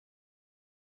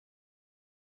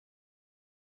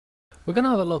We're going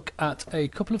to have a look at a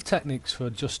couple of techniques for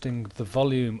adjusting the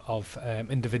volume of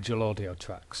individual audio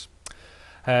tracks.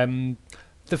 The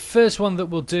first one that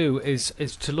we'll do is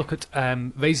to look at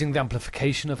raising the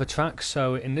amplification of a track.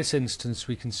 So in this instance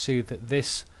we can see that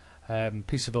this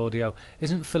piece of audio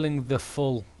isn't filling the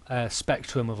full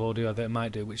spectrum of audio that it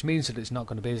might do, which means that it's not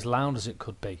going to be as loud as it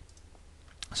could be.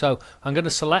 So I'm going to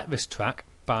select this track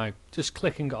by just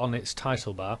clicking on its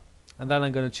title bar, and then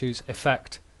I'm going to choose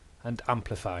Effect and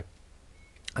Amplify.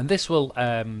 And this will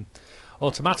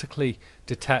automatically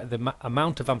detect the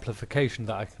amount of amplification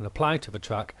that I can apply to the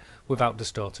track without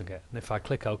distorting it. And if I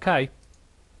click OK,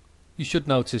 you should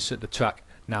notice that the track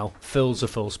now fills the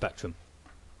full spectrum.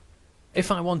 If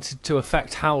I wanted to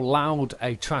affect how loud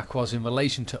a track was in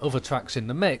relation to other tracks in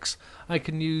the mix, I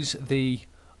can use the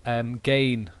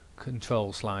gain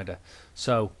control slider.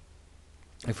 So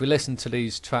if we listen to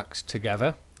these tracks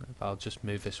together, I'll just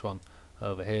move this one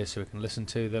over here so we can listen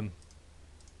to them.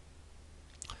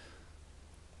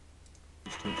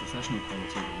 To a professional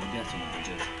quality that you'll get on a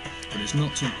budget, but it's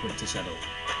not too quick to settle.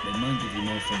 It might give you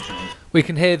more functionality. We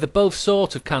can hear they're both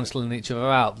sort of cancelling each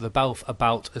other out. They're both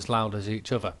about as loud as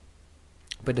each other.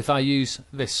 But if I use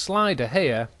this slider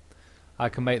here, I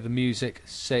can make the music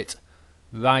sit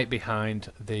right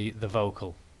behind the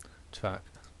vocal track.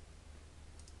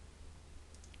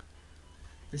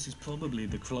 This is probably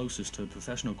the closest to a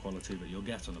professional quality that you'll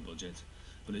get on a budget,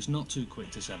 but it's not too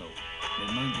quick to settle.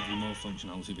 It might give you more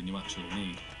functionality than you actually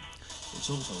need. It's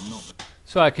also not.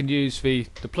 So I can use the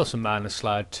plus and minus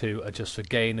slide to adjust the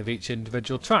gain of each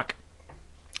individual track.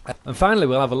 And finally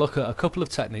we'll have a look at a couple of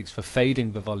techniques for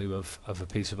fading the volume of a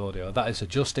piece of audio, that is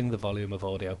adjusting the volume of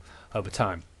audio over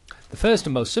time. The first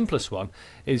and most simplest one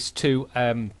is to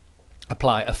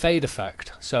apply a fade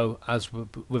effect. So as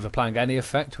with applying any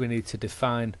effect, we need to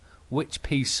define which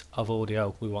piece of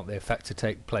audio we want the effect to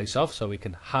take place of, so we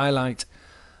can highlight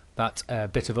that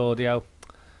bit of audio.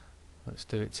 Let's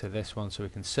do it to this one so we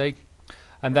can see,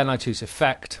 and then I choose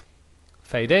Effect,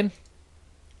 Fade In,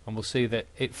 and we'll see that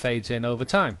it fades in over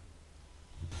time.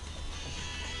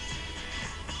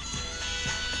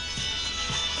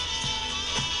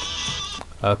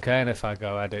 Okay, and if I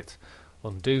go Edit,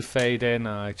 Undo Fade In,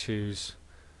 I choose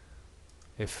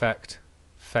Effect,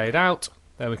 Fade Out,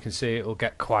 then we can see it will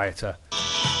get quieter.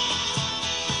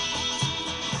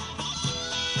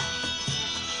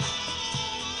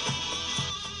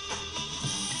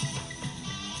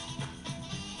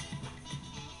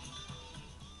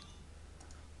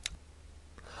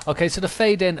 Okay, so the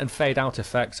fade in and fade out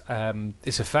effect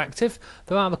is effective.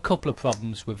 There are a couple of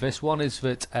problems with this. One is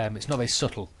that it's not very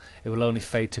subtle. It will only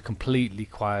fade to completely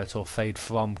quiet or fade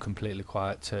from completely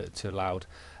quiet to loud.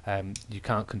 You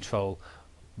can't control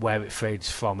where it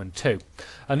fades from and to.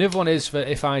 And the other one is that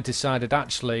if I decided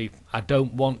actually I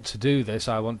don't want to do this,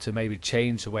 I want to maybe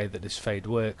change the way that this fade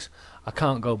works, I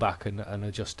can't go back and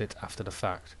adjust it after the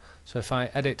fact. So if I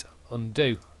edit,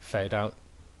 undo, fade out,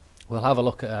 we'll have a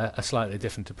look at a slightly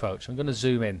different approach. I'm going to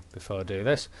zoom in before I do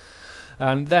this,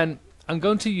 and then I'm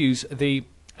going to use the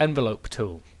envelope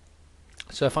tool.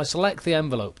 So if I select the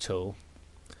envelope tool,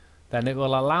 then it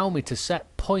will allow me to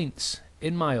set points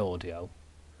in my audio,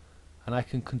 and I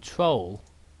can control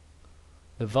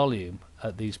the volume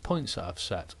at these points that I've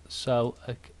set. So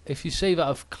if you see that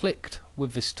I've clicked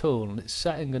with this tool and it's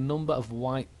setting a number of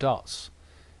white dots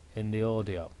in the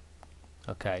audio,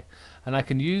 okay, and I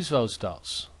can use those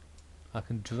dots. I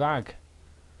can drag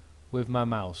with my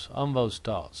mouse on those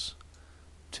dots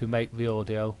to make the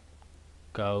audio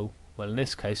go, well in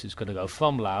this case it's going to go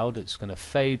from loud, it's going to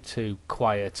fade to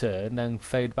quieter and then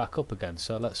fade back up again.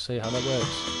 So let's see how that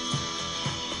works.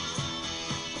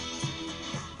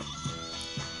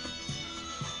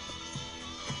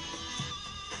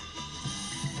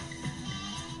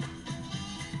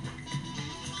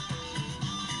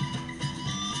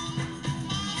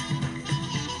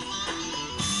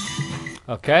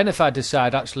 Okay, and if I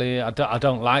decide actually I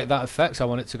don't like that effect, I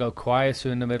want it to go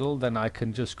quieter in the middle, then I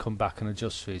can just come back and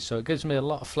adjust these. So it gives me a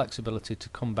lot of flexibility to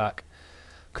come back,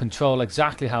 control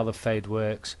exactly how the fade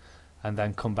works, and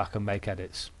then come back and make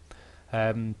edits.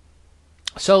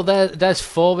 So there's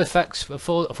four effects,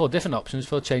 four different options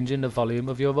for changing the volume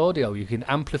of your audio. You can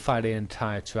amplify the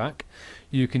entire track.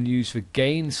 You can use the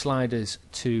gain sliders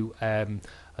to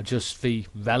adjust the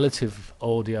relative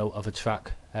audio of a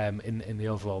track in the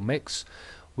overall mix.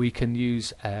 We can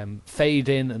use fade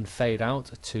in and fade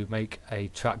out to make a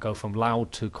track go from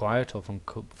loud to quiet, or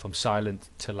from silent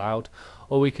to loud.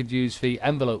 Or we could use the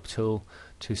envelope tool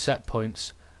to set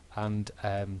points and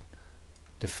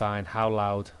define how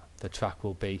loud the track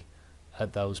will be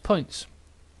at those points.